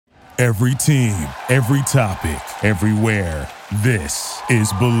Every team, every topic, everywhere. This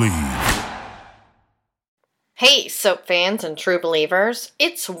is Believe. Hey, soap fans and true believers.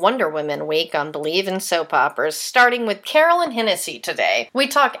 It's Wonder Woman week on Believe in Soap Operas, starting with Carolyn Hennessy today. We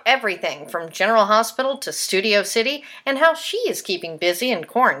talk everything from General Hospital to Studio City and how she is keeping busy in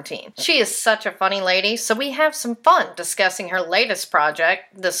quarantine. She is such a funny lady, so we have some fun discussing her latest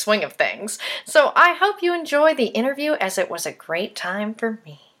project, The Swing of Things. So I hope you enjoy the interview, as it was a great time for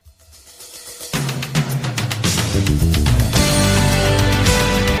me.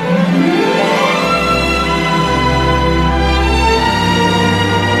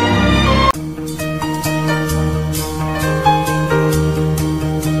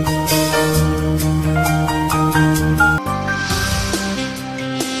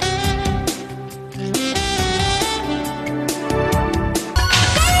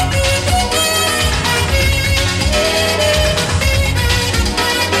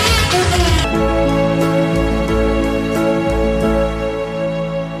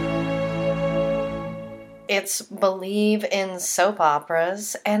 It's Believe in Soap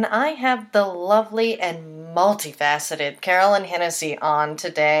Operas, and I have the lovely and multifaceted Carolyn Hennessy on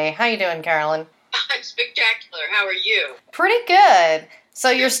today. How you doing, Carolyn? I'm spectacular. How are you? Pretty good. So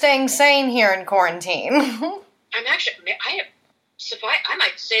you're staying sane here in quarantine. I'm actually, I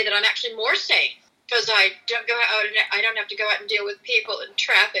might say that I'm actually more sane, because I don't go out and I don't have to go out and deal with people and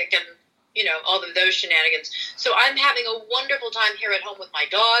traffic and, all of those shenanigans. So I'm having a wonderful time here at home with my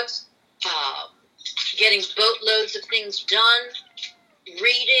dogs, getting boatloads of things done,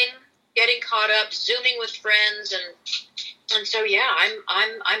 reading, getting caught up, Zooming with friends, and so yeah,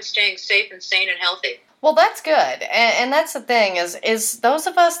 I'm staying safe and sane and healthy. Well, that's good. And that's the thing is those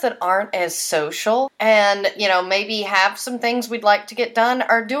of us that aren't as social and, maybe have some things we'd like to get done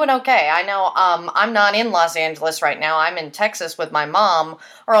are doing okay. I know I'm not in Los Angeles right now. I'm in Texas with my mom,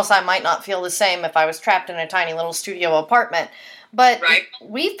 or else I might not feel the same if I was trapped in a tiny little studio apartment. But right.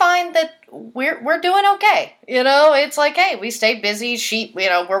 We find that we're doing okay. It's like, hey, we stay busy.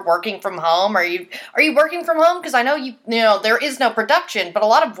 We're working from home. Are you working from home? Because I know there is no production, but a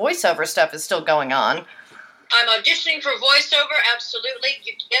lot of voiceover stuff is still going on. I'm auditioning for voiceover, absolutely.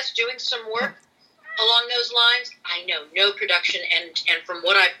 Yes, doing some work along those lines. I know no production, and from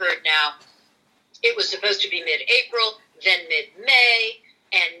what I've heard now, it was supposed to be mid-April, then mid-May,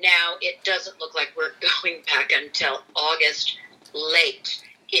 and now it doesn't look like we're going back until August late,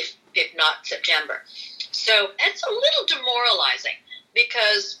 if not September. So it's a little demoralizing,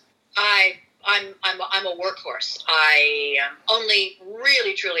 because I'm a workhorse. I am only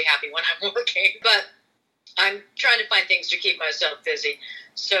really truly happy when I'm working, but I'm trying to find things to keep myself busy.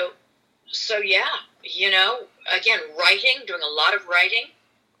 So yeah, again, writing, doing a lot of writing,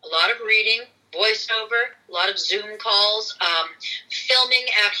 a lot of reading, voiceover, a lot of Zoom calls, filming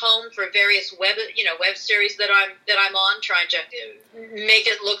at home for various web series that I'm on, trying to make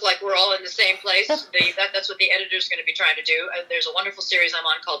it look like we're all in the same place. That's what the editor's going to be trying to do. There's a wonderful series I'm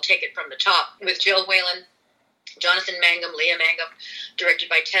on called Take It From the Top with Jill Whalen, Jonathan Mangum, Leah Mangum, directed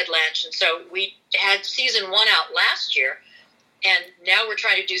by Ted Lange. And so we had season 1 out last year, and now we're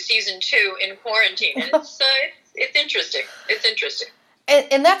trying to do season 2 in quarantine. And it's interesting. It's interesting.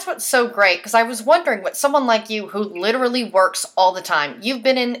 And that's what's so great, because I was wondering what someone like you, who literally works all the time, you've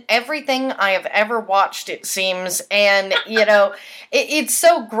been in everything I have ever watched, it seems, and, it's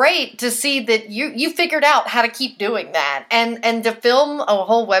so great to see that you figured out how to keep doing that, and to film a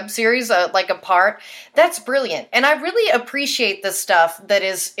whole web series, like a part, that's brilliant. And I really appreciate the stuff that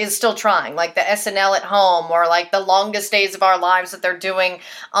is still trying, like the SNL at Home, or like the Longest Days of Our Lives that they're doing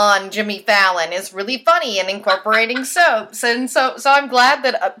on Jimmy Fallon is really funny and incorporating soaps, and so I'm glad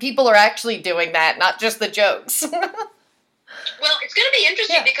that people are actually doing that, not just the jokes. Well, it's going to be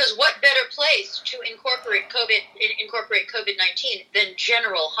interesting, because what better place to incorporate COVID-19 than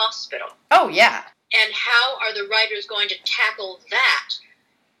General Hospital? Oh, yeah. And how are the writers going to tackle that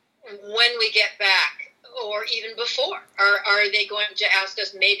when we get back, or even before? Are they going to ask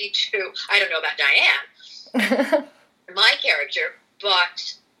us maybe to, I don't know about Diane, my character,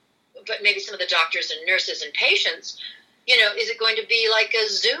 but maybe some of the doctors and nurses and patients, is it going to be like a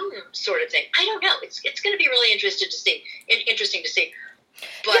Zoom sort of thing? I don't know. It's going to be really interesting to see.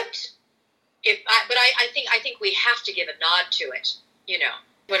 But I think we have to give a nod to it,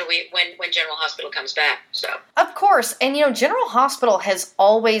 when General Hospital comes back. So of course, and General Hospital has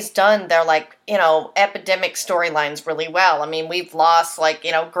always done their epidemic storylines really well. I mean, we've lost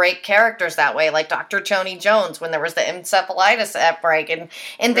great characters that way, like Dr. Tony Jones when there was the encephalitis outbreak and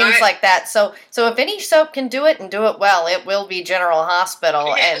things like that. So if any soap can do it and do it well, it will be General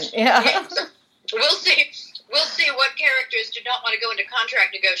Hospital. Yes. And yes. We'll see. We'll see what characters do not want to go into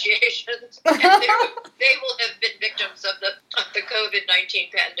contract negotiations, and they will have been victims of the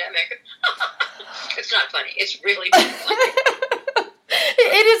COVID-19 pandemic. It's not funny. It's really not funny.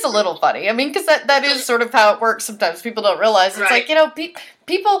 It is a little funny. I mean, because that is sort of how it works sometimes. People don't realize. It's like,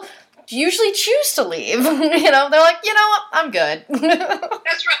 people usually choose to leave. They're like, you know what, I'm good.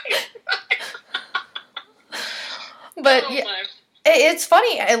 That's right. But it's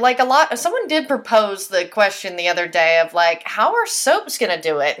funny. Like someone did propose the question the other day of like, how are soaps going to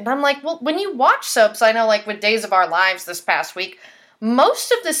do it? And I'm like, well, when you watch soaps, I know like with Days of Our Lives this past week,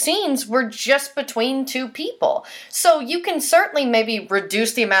 most of the scenes were just between two people. So you can certainly maybe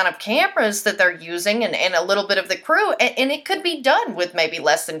reduce the amount of cameras that they're using and a little bit of the crew, and it could be done with maybe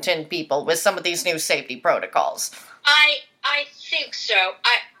less than 10 people with some of these new safety protocols. I think so.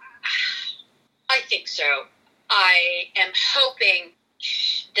 I think so. I am hoping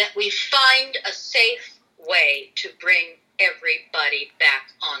that we find a safe way to bring everybody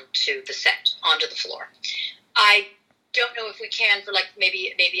back onto the set, onto the floor. I don't know if we can for like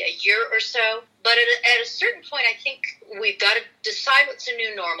maybe a year or so, but at a certain point, I think we've got to decide what's a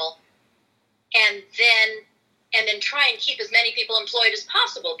new normal, and then try and keep as many people employed as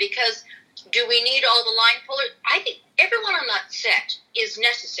possible. Because do we need all the line pullers? I think everyone on that set is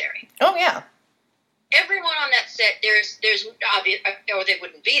necessary. Oh yeah. Everyone on that set, there's obvious, or they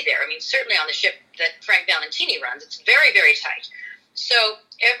wouldn't be there. I mean, certainly on the ship that Frank Valentini runs, it's very, very tight. So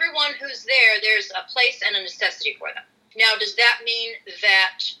everyone who's there, there's a place and a necessity for them. Now, does that mean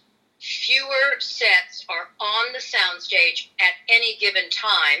that fewer sets are on the soundstage at any given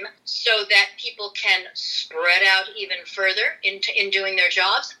time so that people can spread out even further in doing their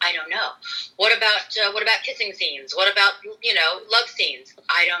jobs? I don't know. What about kissing scenes? What about, love scenes?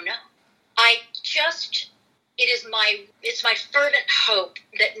 I don't know. It's my fervent hope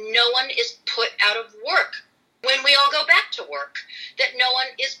that no one is put out of work when we all go back to work, that no one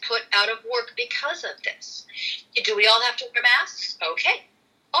is put out of work because of this. Do we all have to wear masks? Okay.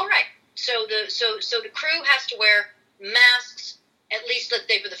 All right. So the crew has to wear masks, at least let's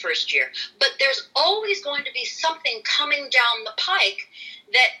say for the first year. But there's always going to be something coming down the pike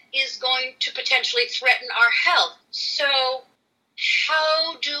that is going to potentially threaten our health. So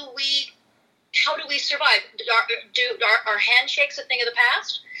how do we survive? Are handshakes a thing of the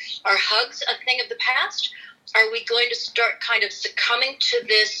past? Are hugs a thing of the past? Are we going to start kind of succumbing to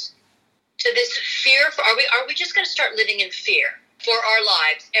this fear? Are we just going to start living in fear for our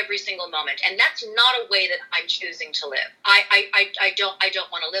lives every single moment? And that's not a way that I'm choosing to live. I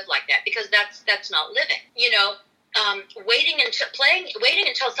don't want to live like that, because that's not living. Waiting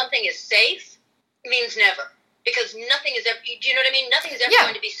until something is safe means never. Because nothing is ever, do you know what I mean? Nothing is ever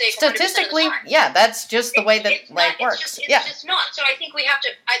going to be safe. Statistically, that's just the way that life works. It's just not. So I think we have to,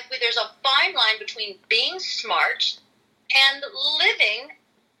 there's a fine line between being smart and living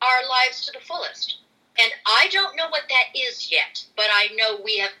our lives to the fullest. And I don't know what that is yet, but I know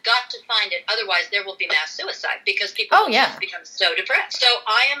we have got to find it. Otherwise, there will be mass suicide because people will just become so depressed. So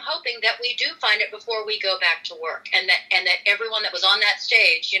I am hoping that we do find it before we go back to work, and that everyone that was on that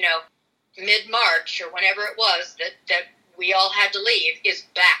stage, mid-March or whenever it was that we all had to leave is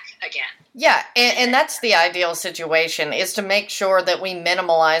back again. Yeah, and that's the ideal situation, is to make sure that we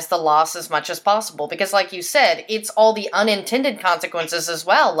minimize the loss as much as possible. Because like you said, it's all the unintended consequences as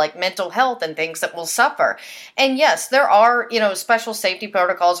well, like mental health and things that will suffer. And yes, there are, special safety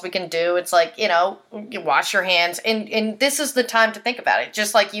protocols we can do. It's like, you wash your hands. And this is the time to think about it.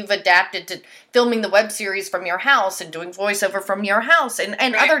 Just like you've adapted to filming the web series from your house and doing voiceover from your house and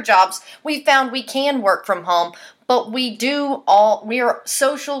right. Other jobs, we found we can work from home. But we are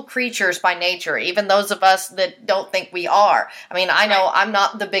social creatures by nature, even those of us that don't think we are. I mean, I know I'm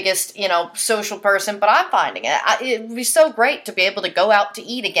not the biggest, social person, but I'm finding it. It would be so great to be able to go out to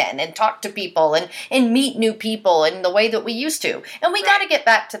eat again and talk to people and meet new people in the way that we used to. And we got to get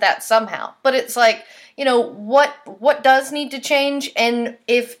back to that somehow. But it's like, what does need to change? And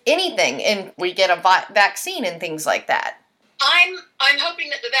if anything, and we get a vaccine and things like that. I'm hoping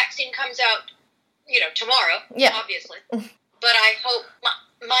that the vaccine comes out tomorrow, obviously. But I hope,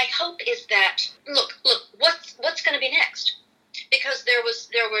 my hope is that, look, what's going to be next? Because there was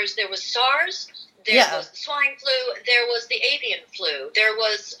SARS, there was the swine flu, there was the avian flu, there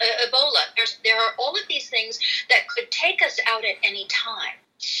was Ebola. There are all of these things that could take us out at any time.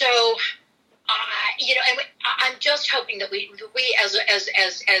 So, and I'm just hoping that we as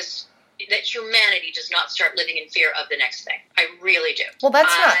that humanity does not start living in fear of the next thing. I really do. Well,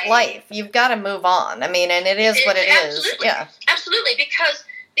 that's not life. You've got to move on. I mean, and it is what it is. Yeah, absolutely.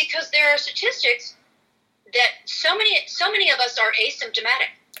 Because there are statistics that so many of us are asymptomatic.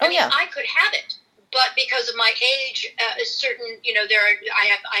 I mean, I could have it, But because of my age, certain,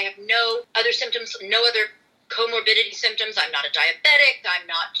 I have no other symptoms, no other comorbidity symptoms. I'm not a diabetic. I'm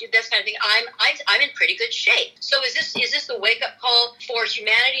not this kind of thing. I'm in pretty good shape. So is this the wake up call for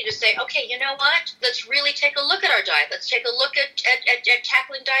humanity to say, okay, you know what? Let's really take a look at our diet. Let's take a look at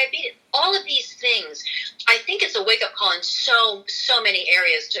tackling diabetes. All of these things, I think it's a wake up call in so many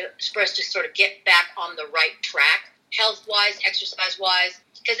areas for us to sort of get back on the right track, health wise, exercise wise.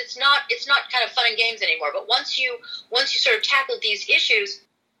 Because it's not kind of fun and games anymore. But once you sort of tackle these issues,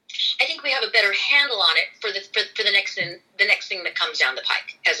 I think we have a better handle on it for the next thing that comes down the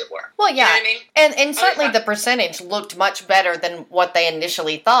pike, as it were. Well, yeah, you know what I mean? and certainly the percentage looked much better than what they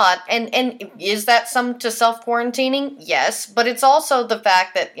initially thought. And is that some to self-quarantining? Yes, but it's also the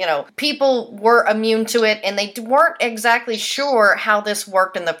fact that people were immune to it and they weren't exactly sure how this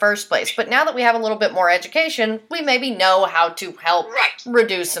worked in the first place. But now that we have a little bit more education, we maybe know how to help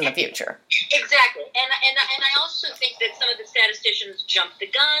reduce in the future. Exactly, and I also think that some of the statisticians jumped the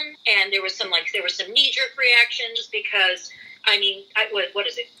gun, and there were some knee-jerk reactions because. I mean, what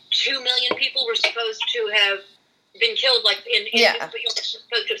is it? 2 million people were supposed to have been killed,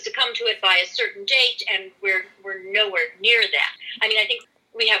 supposed to succumb to it by a certain date, and we're nowhere near that. I mean, I think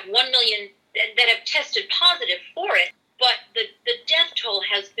we have 1 million that have tested positive for it, but the death toll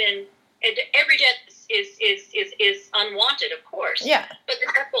has been every death is unwanted, of course. Yeah. But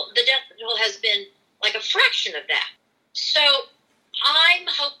the death toll has been like a fraction of that. So.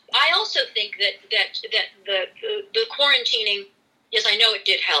 I also think that the quarantining, yes, I know it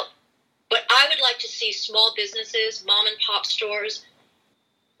did help, but I would like to see small businesses, mom and pop stores,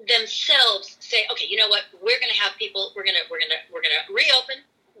 themselves say, okay, you know what, we're going to have people, we're going to reopen.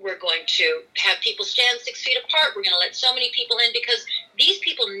 We're going to have people stand 6 feet apart. We're going to let so many people in because these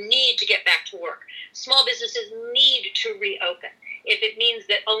people need to get back to work. Small businesses need to reopen. If it means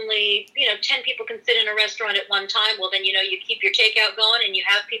that only 10 people can sit in a restaurant at one time, well then you keep your takeout going and you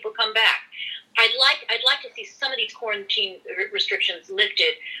have people come back. I'd like to see some of these quarantine restrictions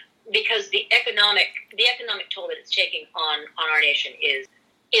lifted because the economic toll that it's taking on our nation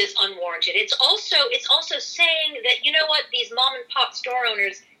is unwarranted. It's also saying that these mom and pop store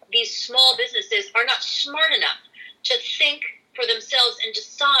owners, these small businesses are not smart enough to think for themselves and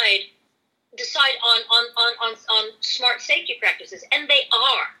decide on smart safety practices, and they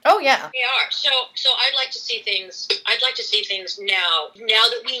are. Oh yeah, they are. So I'd like to see things. I'd like to see things now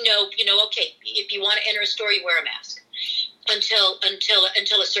that we know. Okay, if you want to enter a store, you wear a mask until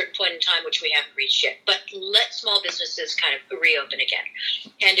a certain point in time, which we haven't reached yet. But let small businesses kind of reopen again.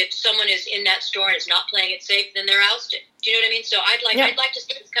 And if someone is in that store and is not playing it safe, then they're ousted. Do you know what I mean? So I'd like to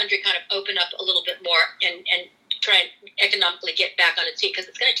see this country kind of open up a little bit more and try and economically get back on its feet because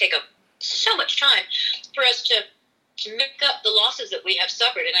it's going to take so much time for us to make up the losses that we have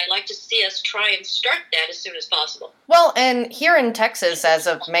suffered, and I'd like to see us try and start that as soon as possible. Well, and here in Texas, as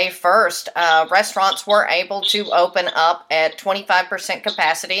of May 1st, restaurants were able to open up at 25%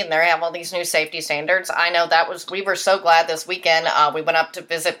 capacity, and they have all these new safety standards. I know we were so glad this weekend. We went up to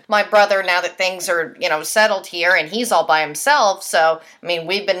visit my brother now that things are, settled here, and he's all by himself. So, I mean,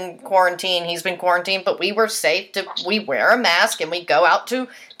 we've been quarantined, he's been quarantined, but we were safe. We wear a mask, and we go out to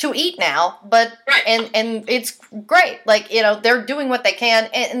eat now, but right. and it's great. Like, they're doing what they can,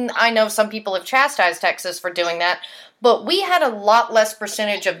 and I know some people have chastised Texas for doing that, but we had a lot less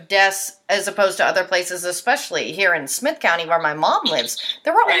percentage of deaths as opposed to other places, especially here in Smith County where my mom lives.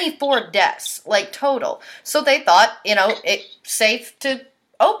 There were only 4 deaths, total. So they thought, it's safe to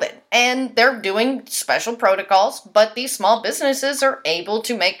open, and they're doing special protocols, but these small businesses are able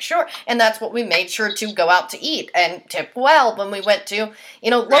to make sure, and that's what we made sure to go out to eat and tip well when we went to,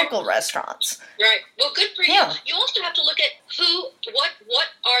 local restaurants. Right. Well, good for you. Yeah. You also have to look at what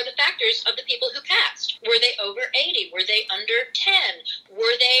are the factors of the people who passed. Were they over 80? Were they under 10?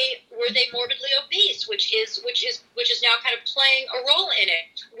 Were they morbidly obese, which is now kind of playing a role in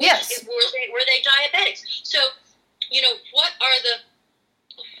it? Yes. Were they diabetics? So, what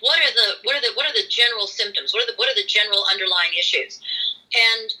are the general symptoms? What are the general underlying issues?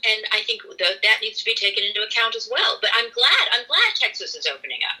 And I think that needs to be taken into account as well. But I'm glad Texas is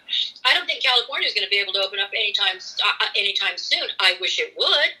opening up. I don't think California is going to be able to open up anytime soon. I wish it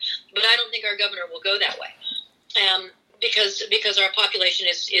would, but I don't think our governor will go that way. Because our population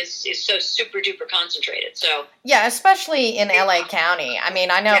is so super duper concentrated. So yeah, especially in LA County. I mean,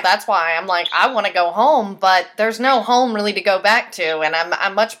 I know that's why I'm like, I want to go home, but there's no home really to go back to, and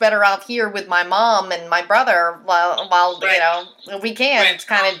I'm much better off here with my mom and my brother while we can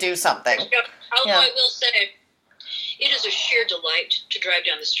kind of do something. Although I will say, it is a sheer delight to drive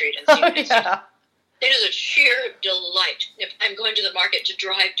down the street and see what It is a sheer delight if I'm going to the market to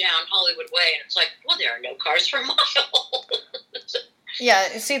drive down Hollywood Way, and it's like, well, there are no cars for miles.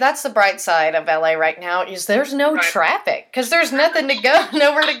 Yeah, see, that's the bright side of LA right now is there's no Right. traffic because there's nothing to go,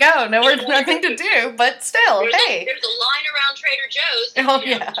 nowhere to go, nothing to do. But still, hey, There's a line around Trader Joe's. That's, Oh,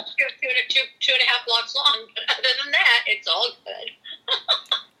 yeah. two and a half blocks long. But other than that, it's all good.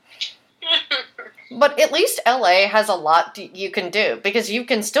 but at least LA has a lot you can do because you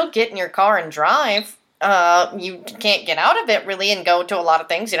can still get in your car and drive. You can't get out of it really and go to a lot of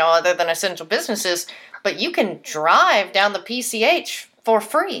things, other than essential businesses. But you can drive down the PCH for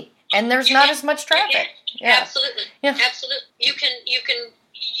free, and there's not as much traffic. Yeah. Absolutely. Yeah. Absolutely. You can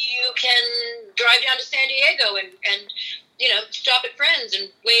drive down to San Diego and stop at Friends and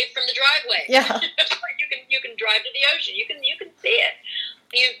wave from the driveway. Yeah. you can drive to the ocean. You can see it.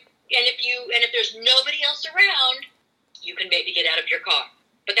 If there's nobody else around, you can maybe get out of your car.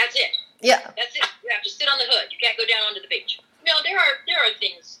 But that's it. Yeah. That's it. You have to sit on the hood. You can't go down onto the beach. No, there are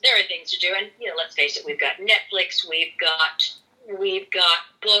things to do, and let's face it. We've got Netflix. We've got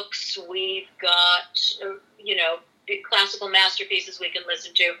books. We've got big classical masterpieces we can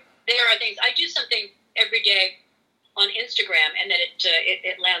listen to. There are things. I do something every day on Instagram, and then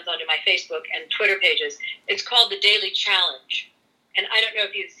it lands onto my Facebook and Twitter pages. It's called the Daily Challenge, and I don't know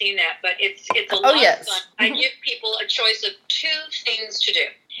if you've seen that, but it's a lot of fun. I give people a choice of 2 things to do,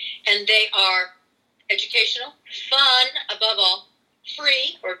 and they are educational, fun, above all,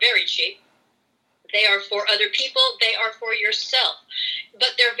 free or very cheap. They are for other people. They are for yourself.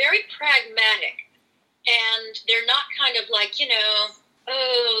 But they're very pragmatic. And they're not kind of like,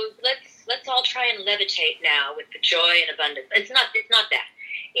 let's all try and levitate now with the joy and abundance. It's not that.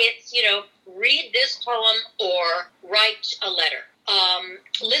 It's, read this poem or write a letter.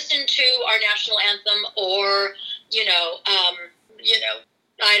 Listen to our national anthem or,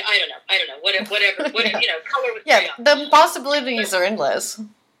 I don't know. Whatever. Color with crayon. The possibilities are endless. And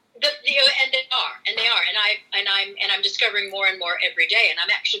they are, and I'm discovering more and more every day. And I'm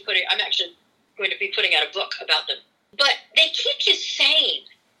actually going to be putting out a book about them. But they keep you sane,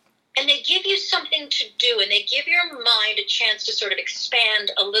 and they give you something to do, and they give your mind a chance to sort of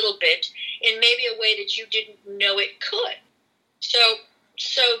expand a little bit in maybe a way that you didn't know it could. So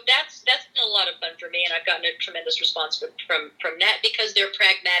that's been a lot of fun for me, and I've gotten a tremendous response from that because they're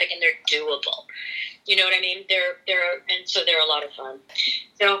pragmatic and they're doable. You know what I mean? They're a lot of fun.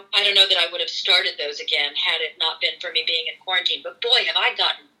 So I don't know that I would have started those again had it not been for me being in quarantine. But boy, have I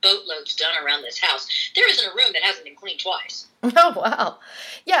gotten boatloads done around this house. There isn't a room that hasn't been cleaned twice. Oh, wow.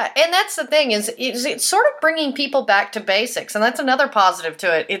 Yeah, and that's the thing is it's sort of bringing people back to basics, and that's another positive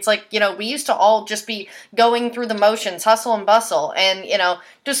to it. It's like, we used to all just be going through the motions, hustle and bustle, and,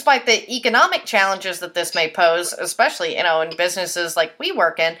 despite the economic challenges that this may pose, especially, in businesses like we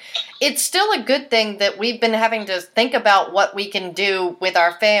work in, it's still a good thing that we've been having to think about what we can do with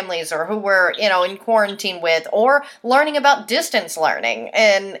our families or who we're, in quarantine with, or learning about distance learning.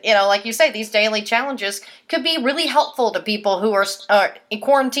 And, like you say, these daily challenges could be really helpful to people who are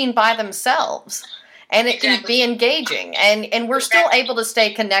quarantined by themselves. And it can be engaging. And we're still able to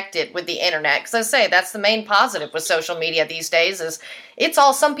stay connected with the internet. Because I say, that's the main positive with social media these days is it's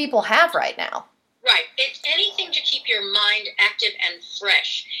all some people have right now. Right. It's anything to keep your mind active and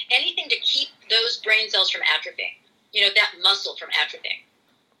fresh. Anything to keep those brain cells from atrophying. That muscle from atrophying.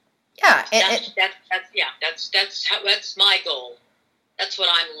 Yeah. That's my goal. That's what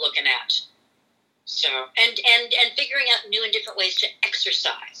I'm looking at. So, and figuring out new and different ways to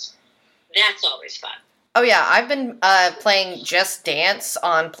exercise. That's always fun. Oh, yeah. I've been playing Just Dance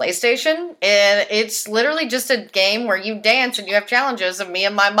on PlayStation, and it's literally just a game where you dance and you have challenges, and me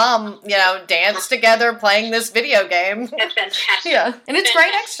and my mom, dance together playing this video game. That's fantastic. Yeah, and it's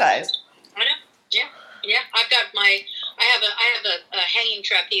great exercise. I know. Yeah. I have a hanging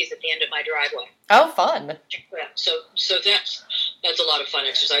trapeze at the end of my driveway. Oh, fun. So that's a lot of fun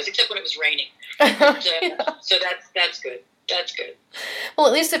exercise, except when it was raining. But, So that's good. That's good. Well,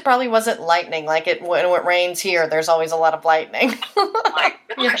 at least it probably wasn't lightning like it when it rains here. There's always a lot of lightning. My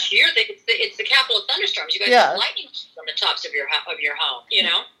gosh, here it's the capital of thunderstorms. You guys have lightning on the tops of your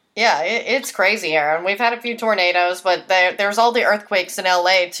home. Yeah, it's crazy here, and we've had a few tornadoes, but there's all the earthquakes in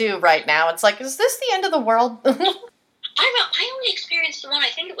LA too right now. It's like, is this the end of the world? I only experienced the one. I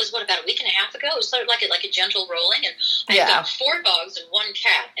think it was about a week and a half ago. It was sort of like a gentle rolling, and I've got 4 dogs and 1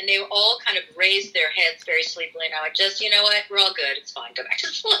 cat, and they all kind of raised their heads very sleepily. And I just, you know what, we're all good. It's fine. Go back to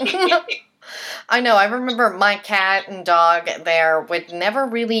sleep. I know. I remember my cat and dog there would never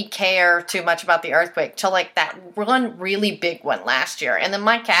really care too much about the earthquake till like that one really big one last year. And then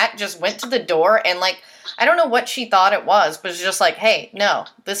my cat just went to the door and like, I don't know what she thought it was, but it's just like, hey, no,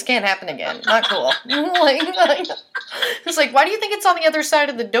 this can't happen again. Not cool. It's like, why do you think it's on the other side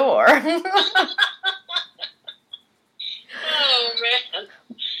of the door? Oh, man.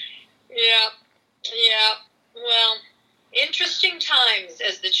 Yeah. Well, interesting times,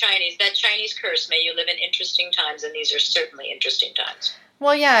 as that Chinese curse, may you live in interesting times, and these are certainly interesting times.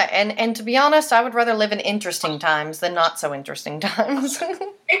 Well, yeah, and to be honest, I would rather live in interesting times than not so interesting times.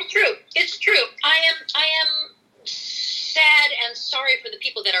 It's true. I am sad and sorry for the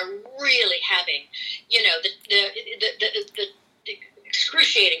people that are really having, the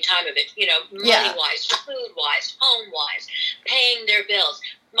excruciating time of it, money-wise, food-wise, home-wise, paying their bills.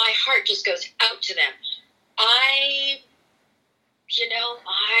 My heart just goes out to them.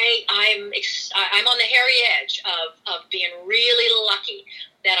 I'm on the hairy edge of being really lucky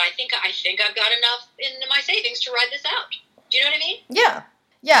that I think I've got enough in my savings to ride this out. Do you know what I mean? Yeah.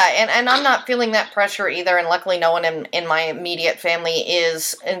 Yeah, and I'm not feeling that pressure either, and luckily no one in my immediate family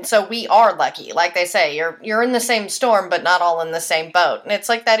is, and so we are lucky. Like they say, you're in the same storm, but not all in the same boat, and it's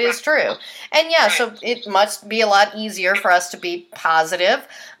like, that is true. And yeah, so it must be a lot easier for us to be positive,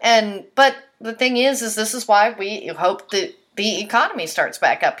 but the thing is this is why we hope that the economy starts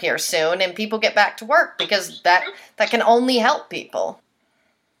back up here soon, and people get back to work, because that can only help people.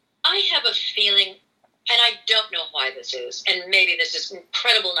 I have a feeling, and I don't know why this is, and maybe this is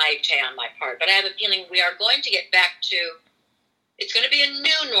incredible naivete on my part, but I have a feeling we are going to get back to, it's going to be a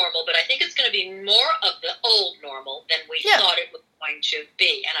new normal, but I think it's going to be more of the old normal than we thought it was going to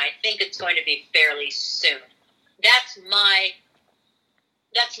be, and I think it's going to be fairly soon. That's my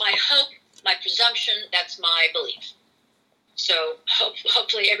hope, my presumption, that's my belief. So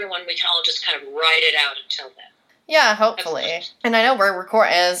hopefully everyone, we can all just kind of ride it out until then. Yeah, hopefully. And I know we're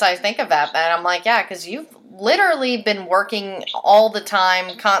recording, as I think of that, I'm like, yeah, because you've literally been working all the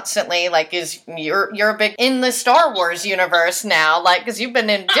time, constantly, like, you're big in the Star Wars universe now, like, because you've been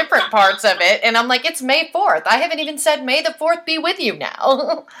in different parts of it, and I'm like, it's May 4th. I haven't even said May the 4th be with you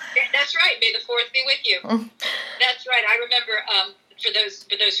now. That's right, May the 4th be with you. That's right. I remember, for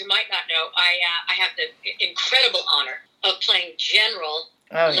those who might not know, I have the incredible honor of playing General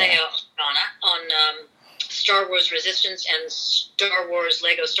Leia Organa on Star Wars Resistance and Star Wars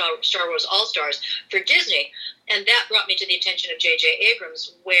Lego Star Wars All-Stars for Disney, and that brought me to the attention of J.J.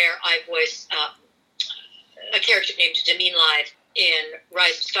 Abrams, where I voiced a character named Dameen Live in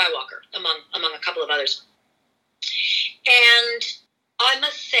Rise of Skywalker, among a couple of others. And I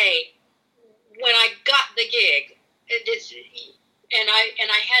must say, when I got the gig, and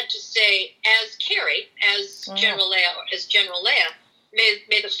I had to say, as Carrie, as General Leia,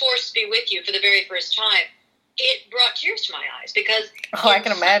 may the Force be with you for the very first time. It brought tears to my eyes because... Oh, I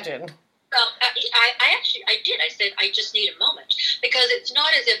can imagine. Well, I did. I said, I just need a moment. Because it's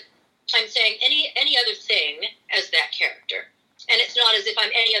not as if I'm saying any other thing as that character. And it's not as if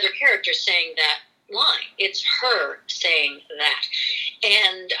I'm any other character saying that line. It's her saying that.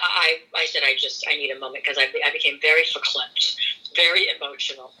 And I said, I need a moment, because I became very verklempt, very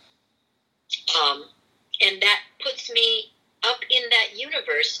emotional. And that puts me up in that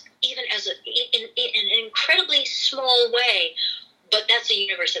universe, even as in an incredibly small way, but that's a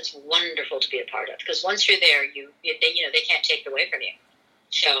universe that's wonderful to be a part of, because once you're there, they can't take it away from you.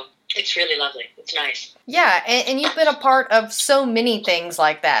 So it's really lovely. It's nice. Yeah, and you've been a part of so many things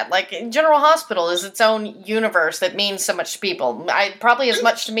like that. Like, General Hospital is its own universe that means so much to people. Probably as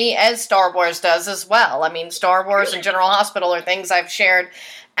much to me as Star Wars does as well. I mean, Star Wars and General Hospital are things I've shared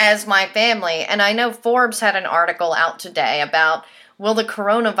as my family. And I know Forbes had an article out today about, will the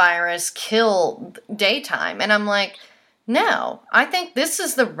coronavirus kill daytime? And I'm like, no, I think this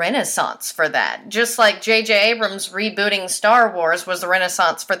is the renaissance for that. Just like J.J. Abrams rebooting Star Wars was the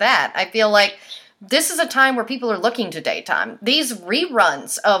renaissance for that. I feel like this is a time where people are looking to daytime. These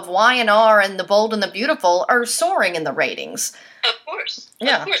reruns of Y&R and The Bold and the Beautiful are soaring in the ratings. Of course.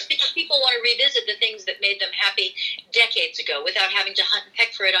 Yeah. Of course, because people want to revisit the things that made them happy decades ago without having to hunt and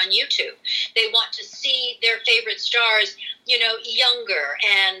peck for it on YouTube. They want to see their favorite stars, younger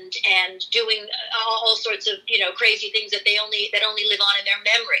and doing all sorts of, crazy things that only live on in their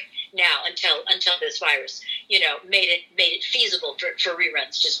memory now until this virus, made it feasible for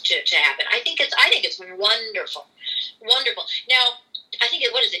reruns to happen. I think it's wonderful. Wonderful. Now, I think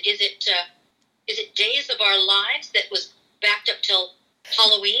what is it? Is it Days of Our Lives that was backed up till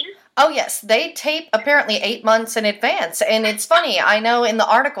Halloween? Oh, yes. They tape apparently 8 months in advance. And it's funny. I know in the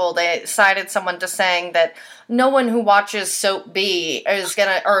article they cited someone to saying that no one who watches Soap B is going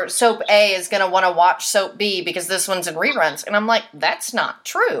to, or Soap A is going to want to watch Soap B because this one's in reruns. And I'm like, that's not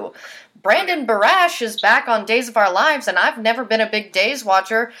true. Brandon Barash is back on Days of Our Lives, and I've never been a big Days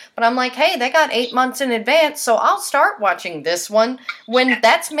watcher, but I'm like, hey, they got 8 months in advance, so I'll start watching this one when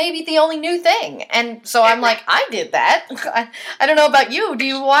that's maybe the only new thing. And so I'm like, I did that. I don't know about you. Do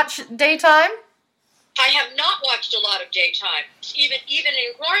you watch daytime? I have not watched a lot of daytime. Even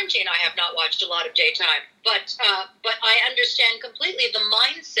in quarantine, I have not watched a lot of daytime. But I understand completely the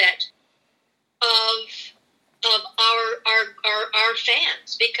mindset of our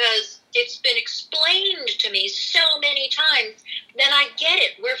fans, because it's been explained to me so many times. Then I get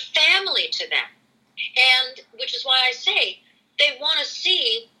it. We're family to them, and which is why I say they want to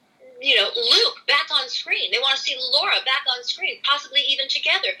see, Luke back on screen. They want to see Laura back on screen, possibly even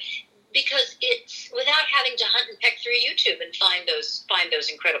together, because it's without having to hunt and peck through YouTube and find those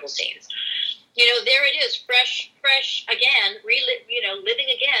incredible scenes. There it is, fresh again, living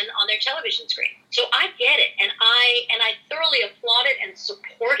again on their television screen. So I get it, and I thoroughly applaud it and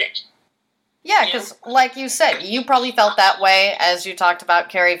support it. Yeah, because like you said, you probably felt that way as you talked about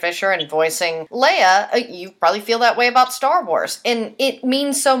Carrie Fisher and voicing Leia. You probably feel that way about Star Wars. And it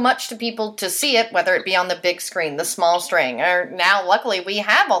means so much to people to see it, whether it be on the big screen, the small screen, or now, luckily, we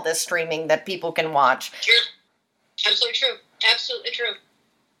have all this streaming that people can watch. True. Absolutely true. Absolutely true.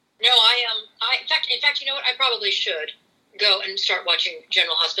 No, in fact, you know what? I probably should go and start watching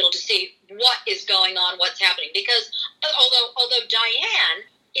General Hospital to see what is going on, what's happening. Because although Diane,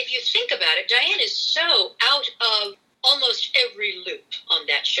 if you think about it, Diane is so out of almost every loop on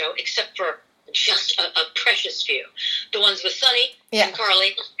that show, except for just a precious few. The ones with Sonny and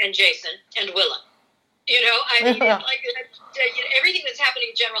Carly and Jason and Willa. Everything that's happening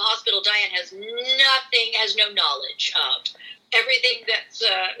in General Hospital, Diane has no knowledge of. Everything that's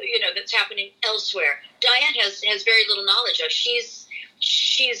happening elsewhere, Diane has very little knowledge of. She's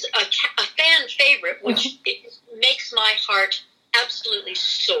a fan favorite, which makes my heart absolutely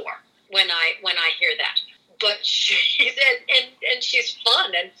sore when I hear that. But she's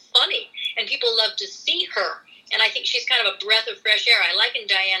fun and funny, and people love to see her. And I think she's kind of a breath of fresh air. I liken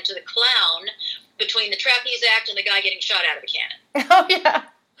Diane to the clown between the trapeze act and the guy getting shot out of a cannon. Oh yeah.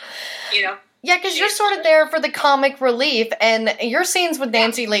 Yeah, because you're sort of there for the comic relief, and your scenes with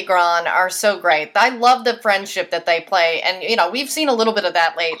Nancy Lee Grahn are so great. I love the friendship that they play, and, we've seen a little bit of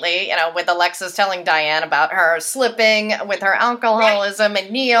that lately, with Alexis telling Diane about her slipping with her alcoholism, and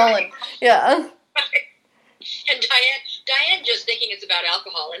Neil, and, yeah. Right. And Diane just thinking it's about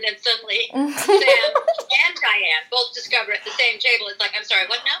alcohol, and then suddenly Sam and Diane both discover at the same table, it's like, I'm sorry,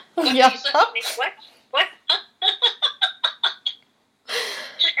 what now? What? Yeah. What?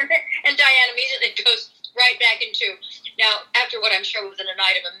 And Diane immediately goes right back into, now, after what I'm sure was a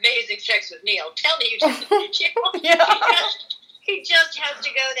night of amazing sex with Neil, tell me you didn't. Yeah. He just has to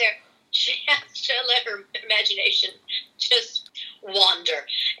go there. She has to let her imagination just wander.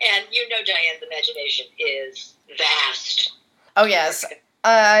 And Diane's imagination is vast. Oh, yes.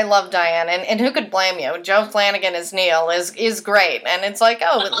 I love Diane, and who could blame you? Joe Flanagan as Neil is great, and it's like,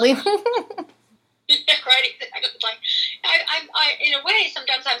 at least... Yeah, right, exactly. Like, I in a way,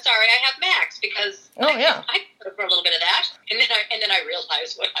 sometimes I'm sorry I have Max, because I put for a little bit of that, and then I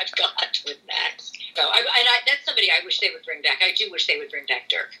realize what I've got with Max. So that's somebody I wish they would bring back. I do wish they would bring back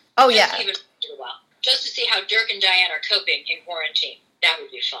Dirk. Oh yeah, even for a while, just to see how Dirk and Diane are coping in quarantine. That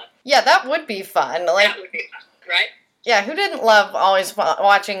would be fun. Yeah, that would be fun. That would be fun, right? Yeah, who didn't love always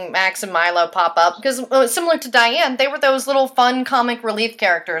watching Max and Milo pop up? Because similar to Diane, they were those little fun comic relief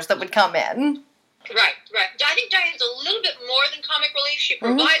characters that would come in. Right. I think Diane's a little bit more than comic relief. She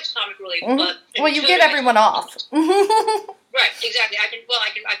provides comic relief, but you get everyone off. Right, exactly. I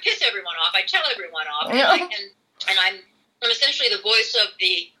piss everyone off. I tell everyone off, and I'm essentially the voice of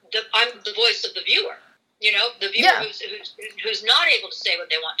I'm the voice of the viewer. The viewer who's not able to say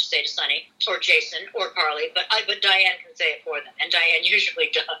what they want to say to Sonny or Jason or Carly, but Diane can say it for them, and Diane usually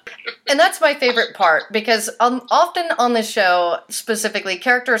does. And that's my favorite part, because often on the show, specifically,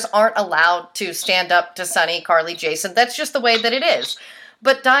 characters aren't allowed to stand up to Sonny, Carly, Jason. That's just the way that it is.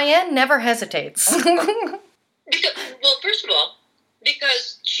 But Diane never hesitates. First of all,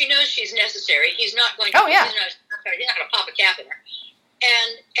 because she knows she's necessary. He's not going to. Oh yeah. He's not going to pop a cap in her,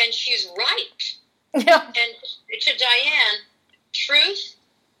 and she's right. Yeah. And to Diane, truth,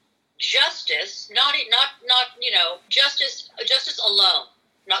 justice, not justice alone,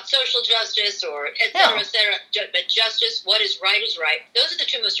 not social justice or et cetera, but justice. What is right is right. Those are the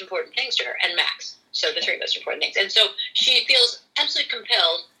two most important things to her, and Max. So the three most important things. And so she feels absolutely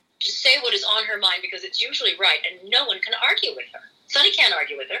compelled to say what is on her mind because it's usually right, and no one can argue with her. Sonny can't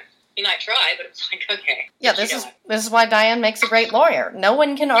argue with her. He might try, but it's like, okay. Yeah, this is why Diane makes a great lawyer. No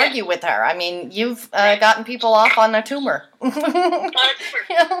one can argue with her. I mean, you've gotten people off on a tumor. On a tumor.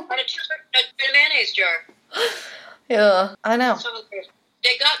 Yeah. On a tumor in a mayonnaise jar. Yeah, I know. So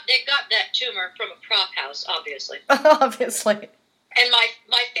they got that tumor from a prop house, obviously. Obviously. And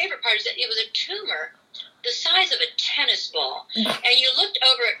my favorite part is that it was a tumor the size of a tennis ball. And you looked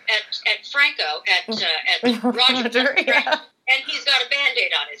over at Franco, at Roger, yeah. and he's got a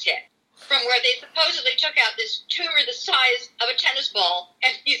Band-Aid on his head from where they supposedly took out this tumor the size of a tennis ball,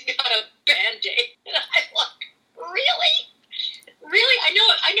 and he's got a Band-Aid. And I'm like, really? Really?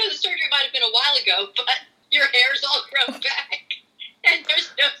 I know the surgery might have been a while ago, but your hair's all grown back, and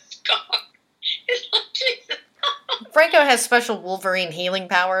there's no scar. It's like, Jesus. Franco has special Wolverine healing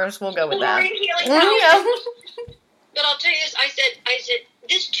powers. We'll go with that. Wolverine healing powers. Yeah. But I'll tell you this, I said,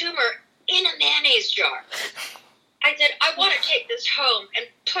 this tumor in a mayonnaise jar. I said, I want to take this home and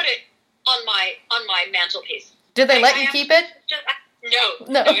put it on my mantelpiece. Did they let you keep it?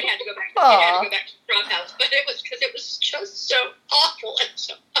 No, it had to go back. Aww. It had to go back to the prop house. But it was because it was just so awful and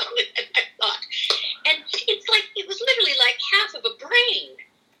so ugly. And I thought, and it's like it was literally like half of a brain.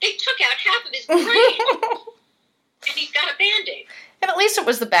 They took out half of his brain, and he's got a Band-Aid. And at least it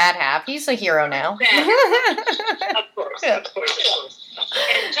was the bad half. He's a hero now. Of course. And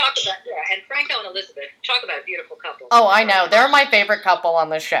and Franco and Elizabeth, talk about a beautiful couple. Oh, I know. They're my favorite couple on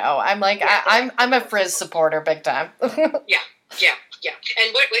the show. I'm like, I'm a Frizz supporter big time. Yeah.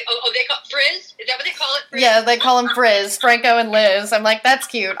 And they call Frizz? Is that what they call it? Frizz? Yeah, they call him Frizz, Franco and Liz. I'm like, that's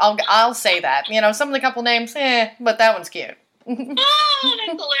cute. I'll say that. You know, some of the couple names, but that one's cute. Oh,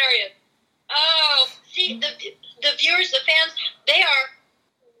 that's hilarious. Oh, see, the viewers, the fans, they are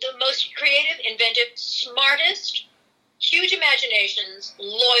the most creative, inventive, smartest, huge imaginations,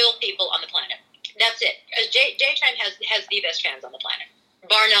 loyal people on the planet. That's it. Daytime has the best fans on the planet.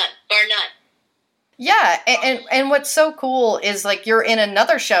 Bar none. Yeah, and what's so cool is, like, you're in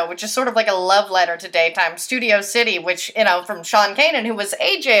another show, which is sort of like a love letter to Daytime, Studio City, which, you know, from Sean Kanan, who was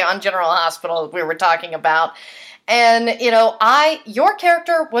AJ on General Hospital, we were talking about. And, you know, your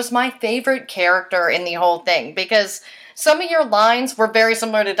character was my favorite character in the whole thing, because some of your lines were very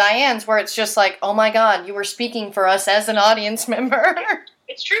similar to Diane's, where it's just like, oh my God, you were speaking for us as an audience member.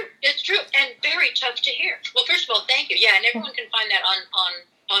 It's true, and very tough to hear. Well, first of all, thank you. Yeah, and everyone can find that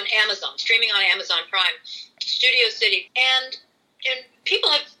on Amazon, streaming on Amazon Prime, Studio City. And people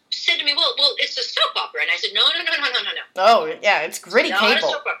have said to me, well, it's a soap opera. And I said, no. Oh, yeah, it's gritty not cable. A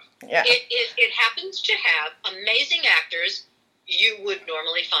soap opera. Yeah. It happens to have amazing actors you would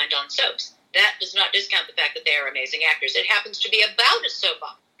normally find on soaps. That does not discount the fact that they are amazing actors. It happens to be about a soap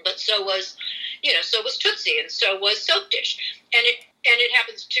opera. But so was Tootsie, and so was Soap Dish. And it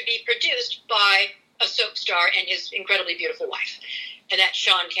happens to be produced by a soap star and his incredibly beautiful wife. And that's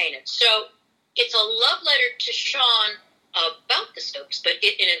Sean Kanan. So it's a love letter to Sean about the soaps, but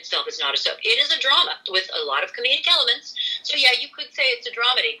it in itself is not a soap. It is a drama with a lot of comedic elements. So yeah, you could say it's a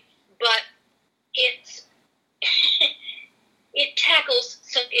dramedy, but it tackles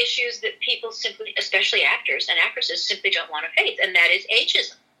some issues that people simply, especially actors and actresses, simply don't want to face, and that is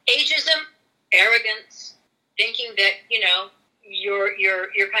ageism. Ageism, arrogance, thinking that, you know, you're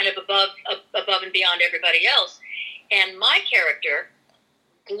kind of above and beyond everybody else. And my character,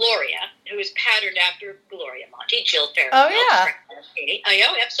 Gloria, who is patterned after Gloria Monty, Jill Farrell. Oh, yeah.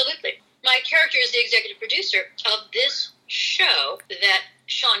 Oh, absolutely. My character is the executive producer of this show that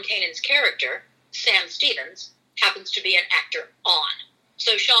Sean Kanan's character, Sam Stevens, happens to be an actor on.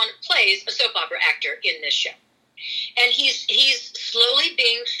 So Sean plays a soap opera actor in this show. And he's slowly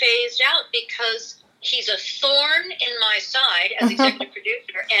being phased out because he's a thorn in my side as executive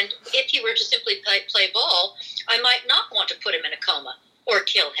producer. And if he were to simply play ball, I might not want to put him in a coma or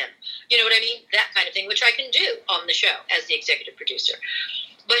kill him. You know what I mean? That kind of thing, which I can do on the show as the executive producer.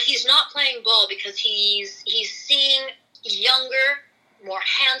 But he's not playing ball because he's seeing younger, more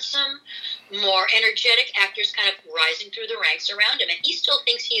handsome, more energetic actors kind of rising through the ranks around him. And he still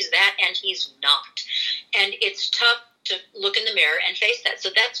thinks he's that, and he's not. And it's tough to look in the mirror and face that. So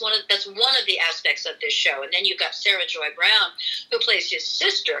that's one of the aspects of this show. And then you've got Sarah Joy Brown, who plays his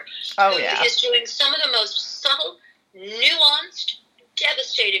sister, who is doing some of the most subtle, nuanced,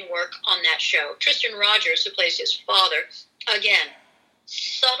 devastating work on that show. Tristan Rogers, who plays his father, again,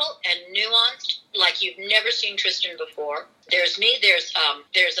 subtle and nuanced, like you've never seen Tristan before. There's me. There's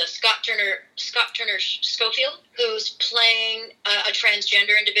a Scott Turner Schofield, who's playing a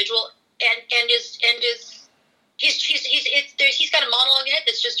transgender individual, and he's got a monologue in it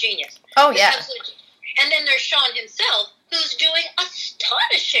that's just genius. Oh yeah. And then there's Sean himself, who's doing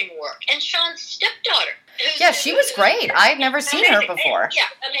astonishing work, and Sean's stepdaughter. Yeah, she was great. I had never seen her before. Yeah,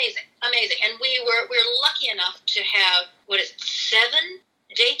 amazing. And we're lucky enough to have 7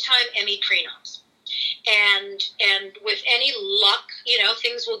 daytime Emmy prenoms. And with any luck,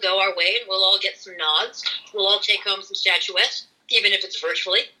 things will go our way, and we'll all get some nods. We'll all take home some statuettes, even if it's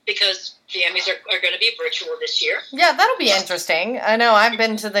virtually, because the Emmys are going to be virtual this year. Yeah, that'll be interesting. I know I've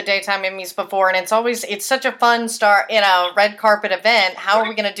been to the daytime Emmys before, and it's such a fun red carpet event. How are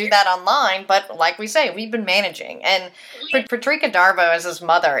we going to do that online? But like we say, we've been managing. And Patrika Darbo as his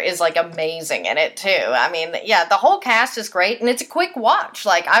mother is like amazing in it too. I mean, yeah, the whole cast is great, and it's a quick watch.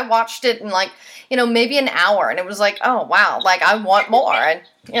 Like I watched it in maybe an hour, and it was like, oh wow, like I want more. And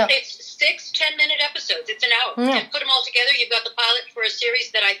it's 6 10-minute episodes. It's an hour. And put them all together, you've got the pilot for a series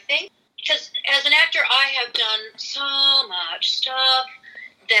that I think, because as an actor, I have done so much stuff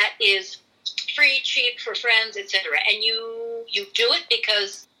that is free, cheap, for friends, etc. And you do it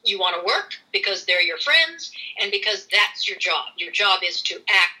because you want to work, because they're your friends, and because that's your job. Your job is to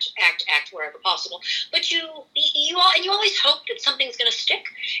act wherever possible. But you always hope that something's going to stick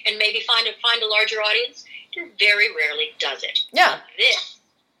and maybe find a larger audience. And very rarely does it. Yeah.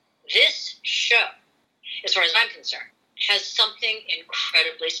 This show, as far as I'm concerned, has something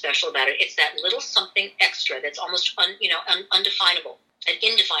incredibly special about it. It's that little something extra that's almost undefinable and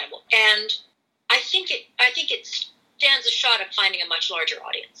indefinable. And I think it stands a shot at finding a much larger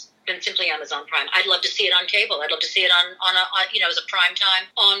audience than simply Amazon Prime. I'd love to see it on cable. I'd love to see it on as a prime time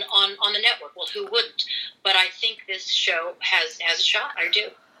on the network. Well, who wouldn't? But I think this show has a shot. I do.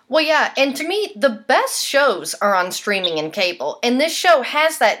 Well, yeah, and to me, the best shows are on streaming and cable, and this show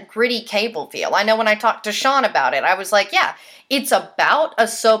has that gritty cable feel. I know when I talked to Sean about it, I was like, yeah, it's about a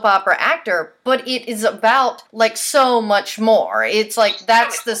soap opera actor, but it is about, so much more. It's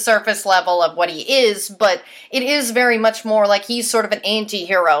that's the surface level of what he is, but it is very much more like he's sort of an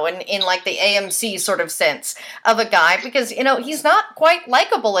anti-hero in the AMC sort of sense of a guy, because, he's not quite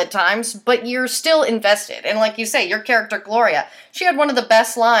likable at times, but you're still invested. And like you say, your character, Gloria, she had one of the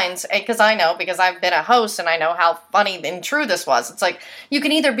best lines, because I've been a host and I know how funny and true this was. It's like, you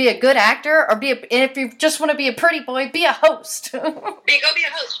can either be a good actor or and if you just want to be a pretty boy, be a host. Go be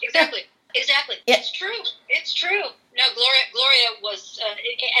a host. Exactly. Yeah. It's true. No, Gloria was,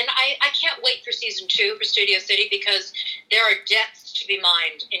 and I can't wait for season 2 for Studio City, because there are depths to be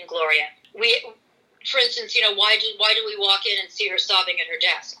mined in Gloria. For instance, why do we walk in and see her sobbing at her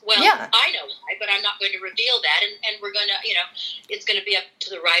desk? Well, yeah. I know why, but I'm not going to reveal that. And we're going to, it's going to be up to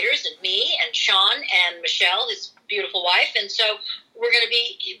the writers and me and Sean and Michelle, his beautiful wife. And so we're going to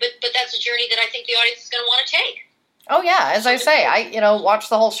be, but that's a journey that I think the audience is going to want to take. Oh, yeah. As I say, I watched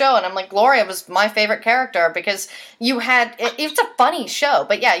the whole show, and I'm like, Gloria was my favorite character, because it's a funny show,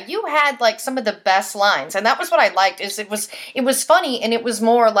 but yeah, you had some of the best lines. And that was what I liked, is it was funny, and it was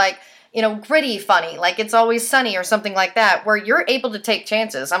more gritty funny, like It's Always Sunny or something like that, where you're able to take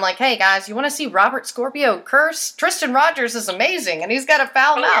chances. I'm like, hey guys, you want to see Robert Scorpio curse? Tristan Rogers is amazing, and he's got a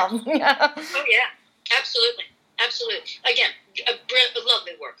foul mouth. Yeah. Oh yeah, absolutely. Again,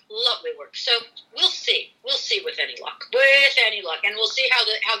 lovely work. So we'll see with any luck, and we'll see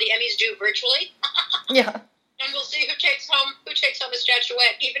how the Emmys do virtually. Yeah. And we'll see who takes home a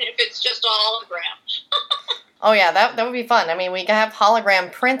statuette, even if it's just a hologram. Oh yeah, that would be fun. I mean, we can have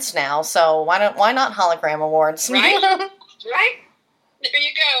hologram prints now, so why not hologram awards? Right? Right? There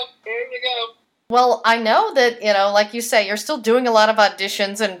you go. Well, I know that, like you say, you're still doing a lot of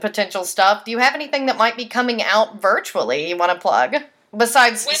auditions and potential stuff. Do you have anything that might be coming out virtually you want to plug?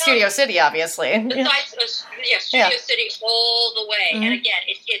 Besides Studio City, obviously. Studio City all the way. Mm-hmm. And again,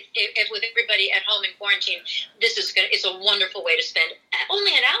 if with everybody at home in quarantine, it's a wonderful way to spend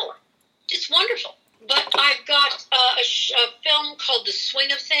only an hour. It's wonderful. But I've got a film called The Swing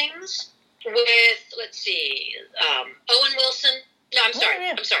of Things with, Owen Wilson. No, I'm sorry.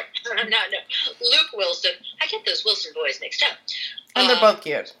 No. Luke Wilson. I get those Wilson boys mixed up. And they're both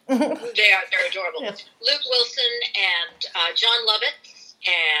cute. They're adorable. Yeah. Luke Wilson and John Lovitz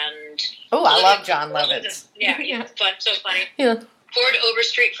and... Oh, I love John Lovitz. Yeah, he's so funny. Yeah. Ford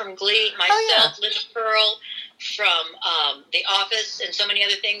Overstreet from Glee, myself, Linda Pearl from The Office, and so many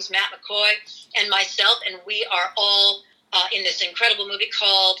other things, Matt McCoy, and myself, and we are all in this incredible movie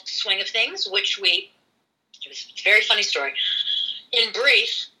called Swing of Things, it's a very funny story. In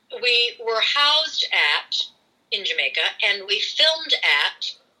brief, we were housed in Jamaica, and we filmed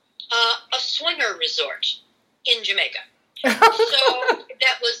at a swinger resort in Jamaica. So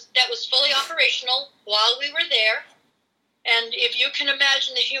that was fully operational while we were there. And if you can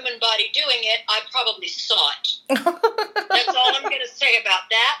imagine the human body doing it, I probably saw it. That's all I'm going to say about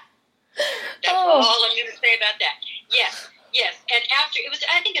that. That's all I'm going to say about that. Yes. And after,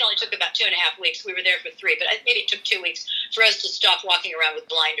 I think it only took about 2.5 weeks. We were there for 3, but maybe it took 2 weeks for us to stop walking around with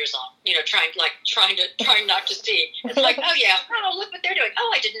blinders on, trying not to see. It's like, look what they're doing.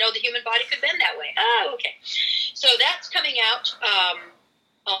 Oh, I didn't know the human body could bend that way. Oh, okay. So that's coming out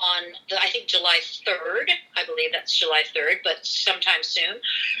on, I think, July 3rd. I believe that's July 3rd, but sometime soon.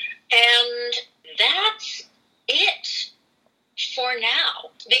 And that's it for now,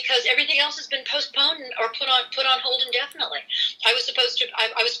 because everything else has been postponed or put on hold indefinitely. I was supposed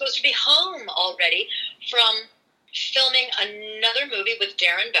to be home already from filming another movie with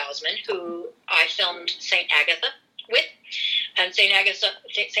Darren Bousman, who I filmed Saint Agatha with, and Saint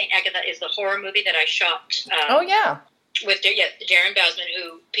Agatha is the horror movie that I shot. With Darren Bousman,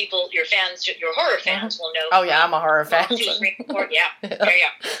 who your horror fans will know. Oh yeah, I'm a horror fan. Yeah.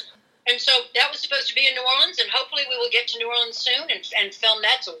 And so that was supposed to be in New Orleans, and hopefully we will get to New Orleans soon and film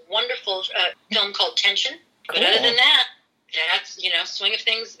that. It's a wonderful film called Tension. Cool. But other than that, that's swing of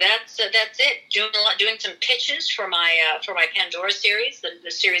things. That's it. Doing some pitches for my Pandora series,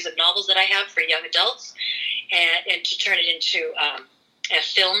 the series of novels that I have for young adults, and to turn it into a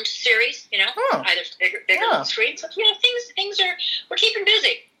filmed series. Either bigger on screen. So things are. We're keeping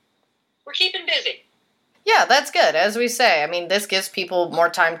busy. Yeah, that's good. As we say, I mean, this gives people more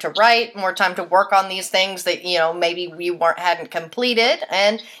time to write, more time to work on these things that, maybe we hadn't completed.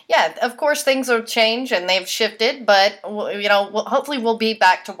 And yeah, of course, things will change and they've shifted, but, hopefully we'll be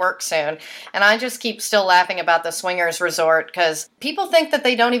back to work soon. And I just keep still laughing about the swingers resort because people think that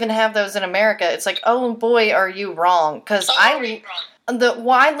they don't even have those in America. It's like, oh boy, are you wrong? Because I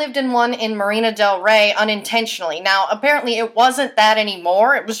lived in one in Marina Del Rey unintentionally. Now, apparently it wasn't that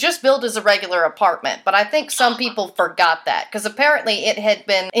anymore. It was just built as a regular apartment. But I think some people forgot that because apparently it had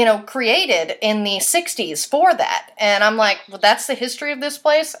been, created in the 60s for that. And I'm like, well, that's the history of this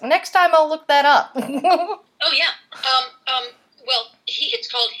place? Next time I'll look that up. Oh, yeah.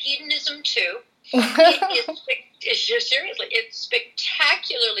 It's called Hedonism 2. Seriously, it's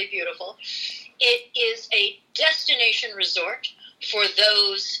spectacularly beautiful. It is a destination resort for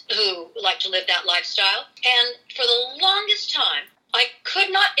those who like to live that lifestyle. And for the longest time, I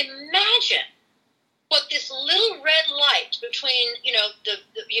could not imagine what this little red light between, you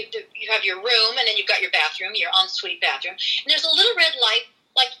have your room and then you've got your bathroom, your ensuite bathroom, and there's a little red light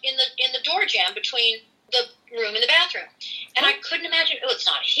like in the door jamb between the room and the bathroom. And I couldn't imagine, it's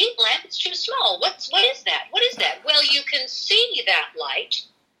not a heat lamp, it's too small. What is that? What is that? Well, you can see that light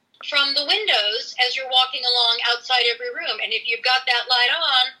from the windows as you're walking along outside every room. And if you've got that light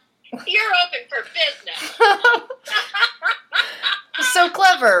on, you're open for business. So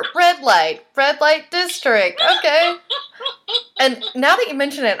clever. Red light district. Okay. And now that you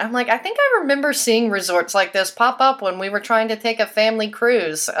mention it, I'm like, I think I remember seeing resorts like this pop up when we were trying to take a family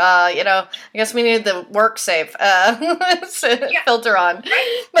cruise. I guess we needed the work safe filter on.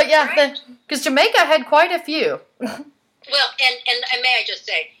 Right. But yeah, because Jamaica had quite a few. Well, and may I just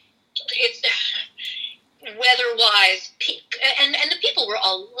say, it's weather-wise, and the people were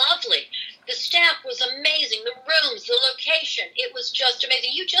all lovely. The staff was amazing. The rooms, the location, it was just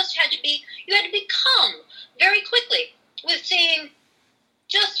amazing. You had to become very quickly with seeing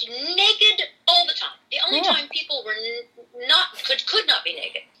just naked all the time. The only time people were could not be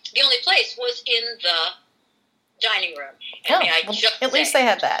naked, the only place was in the dining room. And at least they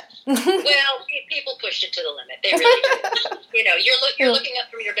had that. Well, people pushed it to the limit. They really did. You're looking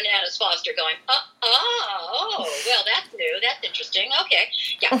up from your bananas Foster going, well, that's new. That's interesting. Okay.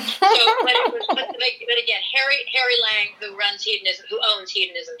 Yeah. So, but again, Harry Lang, who runs Hedonism, who owns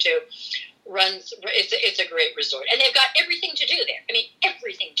Hedonism 2, it's a great resort. And they've got everything to do there. I mean,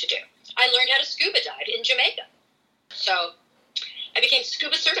 everything to do. I learned how to scuba dive in Jamaica. So I became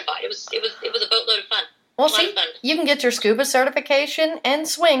scuba certified. It was a boatload of fun. Well, see, you can get your scuba certification and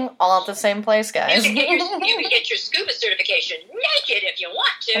swing all at the same place, guys. You can get your scuba certification naked if you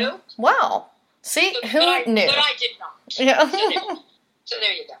want to. Wow. See, who knew? But I did not. Yeah. So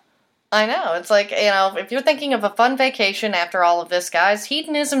there you go. I know. It's like, if you're thinking of a fun vacation after all of this, guys,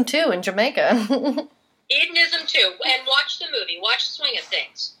 Hedonism 2 in Jamaica. Hedonism 2. And watch the movie. Watch Swing of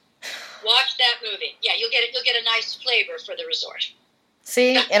Things. Watch that movie. Yeah, you'll get a nice flavor for the resort.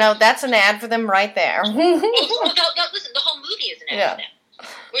 See, that's an ad for them right there. No, listen, the whole movie is an ad for them.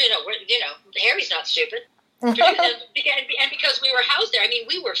 Harry's not stupid. And because we were housed there, I mean,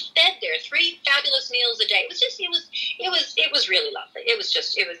 we were fed there 3 fabulous meals a day. It was really lovely. It was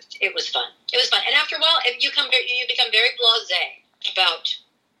fun. It was fun. And after a while, you become very blasé about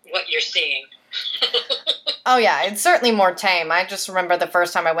what you're seeing. Oh, yeah, it's certainly more tame. I just remember the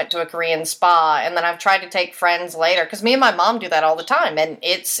first time I went to a Korean spa, and then I've tried to take friends later, because me and my mom do that all the time, and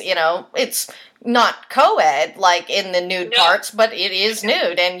it's, it's not co-ed, like in the nude parts, but it is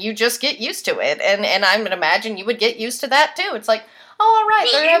nude, and you just get used to it, and I would imagine you would get used to that, too. It's like, oh, all right,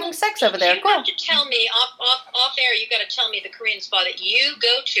 they're having sex over there. You have to tell me, off air, you got to tell me the Korean spa that you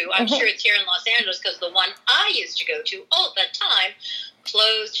go to. I'm sure it's here in Los Angeles, because the one I used to go to all the time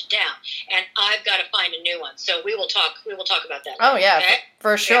closed down, and I've got to find a new one. So we will talk about that. Oh yeah, okay?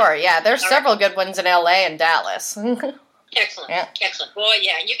 for sure. Yeah, there's several good ones in LA and Dallas. Excellent, excellent. Boy,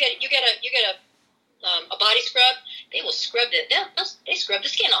 yeah, you get a body scrub. They will scrub it. They scrub the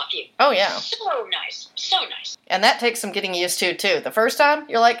skin off you. Oh yeah, so nice, so nice. And that takes some getting used to too. The first time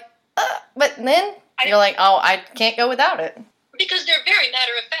you're like, but then you're like, oh, I can't go without it. Because they're very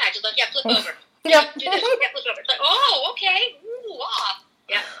matter of fact. It's like, yeah, flip over. Yep. Do this, yeah, flip over. It's like, oh, okay. Ooh, ah.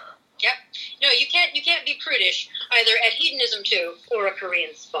 Yep. Yep. No, you can't be prudish either at Hedonism 2 or a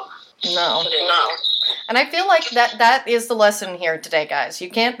Korean spa. No. And I feel like that is the lesson here today, guys.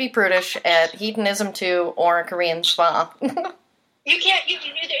 You can't be prudish at Hedonism 2 or a Korean spa. You can't. You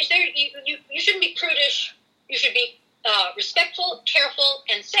shouldn't be prudish. You should be respectful, careful,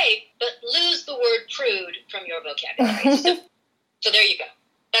 and safe, but lose the word prude from your vocabulary. So there you go.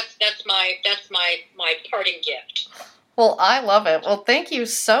 That's my parting gift. Well, I love it. Well, thank you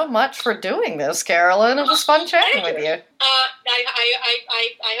so much for doing this, Carolyn. It was fun chatting with you. I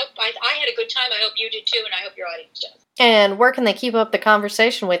hope I had a good time. I hope you did too, and I hope your audience does. And where can they keep up the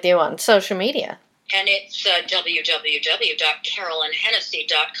conversation with you on social media? And it's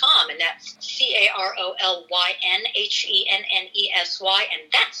www.carolynhennessy.com, and that's CarolynHennessy, and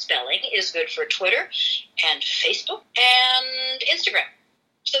that spelling is good for Twitter and Facebook and Instagram.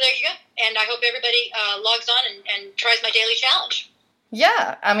 So there you go. And I hope everybody logs on and tries my daily challenge.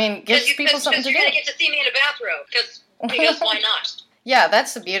 Yeah, I mean, gives people something to do. Because you're going to get to see me in a bathrobe, because why not? Yeah,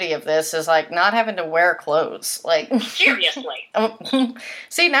 that's the beauty of this, is like not having to wear clothes. Like seriously.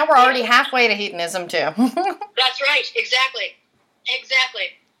 See, now we're already halfway to hedonism too. That's right. Exactly.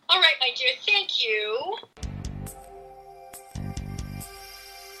 All right, my dear. Thank you.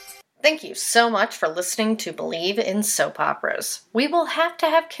 Thank you so much for listening to Believe in Soap Operas. We will have to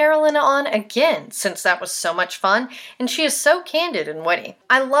have Carolyn on again, since that was so much fun, and she is so candid and witty.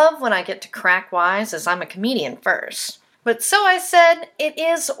 I love when I get to crack wise, as I'm a comedian first. But so I said, it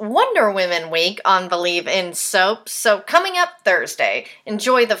is Wonder Woman week on Believe in Soap, so coming up Thursday,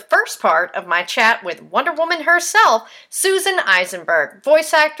 enjoy the first part of my chat with Wonder Woman herself, Susan Eisenberg,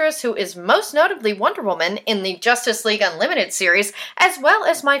 voice actress who is most notably Wonder Woman in the Justice League Unlimited series, as well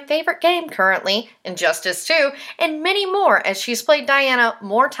as my favorite game currently, Injustice 2, and many more, as she's played Diana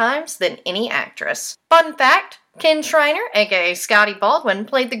more times than any actress. Fun fact, Ken Schreiner, aka Scotty Baldwin,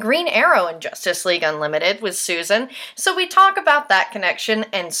 played the Green Arrow in Justice League Unlimited with Susan, so we talk about that connection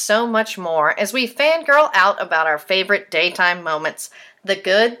and so much more as we fangirl out about our favorite daytime moments, the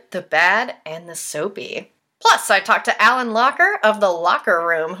good, the bad, and the soapy. Plus, I talked to Alan Locker of The Locker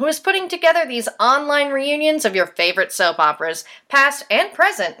Room, who is putting together these online reunions of your favorite soap operas, past and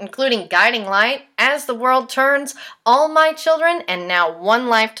present, including Guiding Light, As the World Turns, All My Children, and now One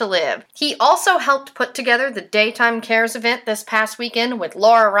Life to Live. He also helped put together the Daytime Cares event this past weekend with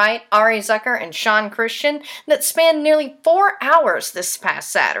Laura Wright, Ari Zucker, and Sean Christian that spanned nearly 4 hours this past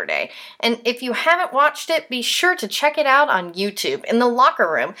Saturday. And if you haven't watched it, be sure to check it out on YouTube in The Locker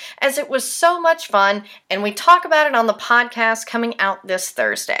Room, as it was so much fun, and we talk about it on the podcast coming out this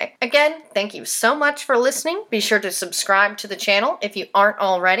Thursday. Again, thank you so much for listening. Be sure to subscribe to the channel if you aren't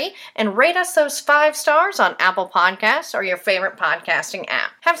already, and rate us those 5 stars on Apple Podcasts or your favorite podcasting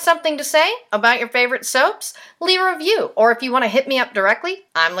app. Have something to say about your favorite soaps? Leave a review, or if you want to hit me up directly,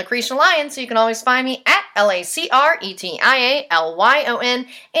 I'm Lucretia Lyon, so you can always find me at LACRETIALYON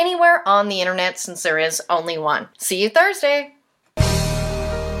anywhere on the internet, since there is only one. See you Thursday!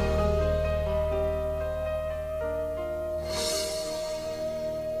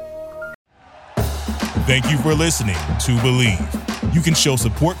 Thank you for listening to Believe. You can show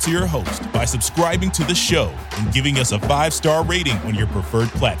support to your host by subscribing to the show and giving us a 5-star rating on your preferred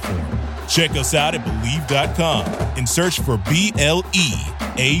platform. Check us out at Believe.com and search for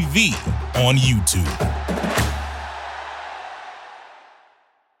BLEAV on YouTube.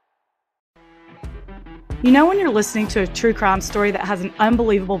 You know when you're listening to a true crime story that has an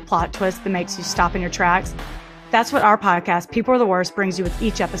unbelievable plot twist that makes you stop in your tracks? That's what our podcast, People Are the Worst, brings you with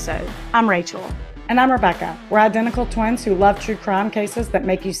each episode. I'm Rachel. And I'm Rebecca. We're identical twins who love true crime cases that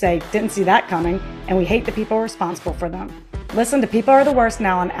make you say, didn't see that coming, and we hate the people responsible for them. Listen to People Are the Worst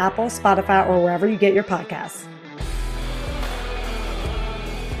now on Apple, Spotify, or wherever you get your podcasts.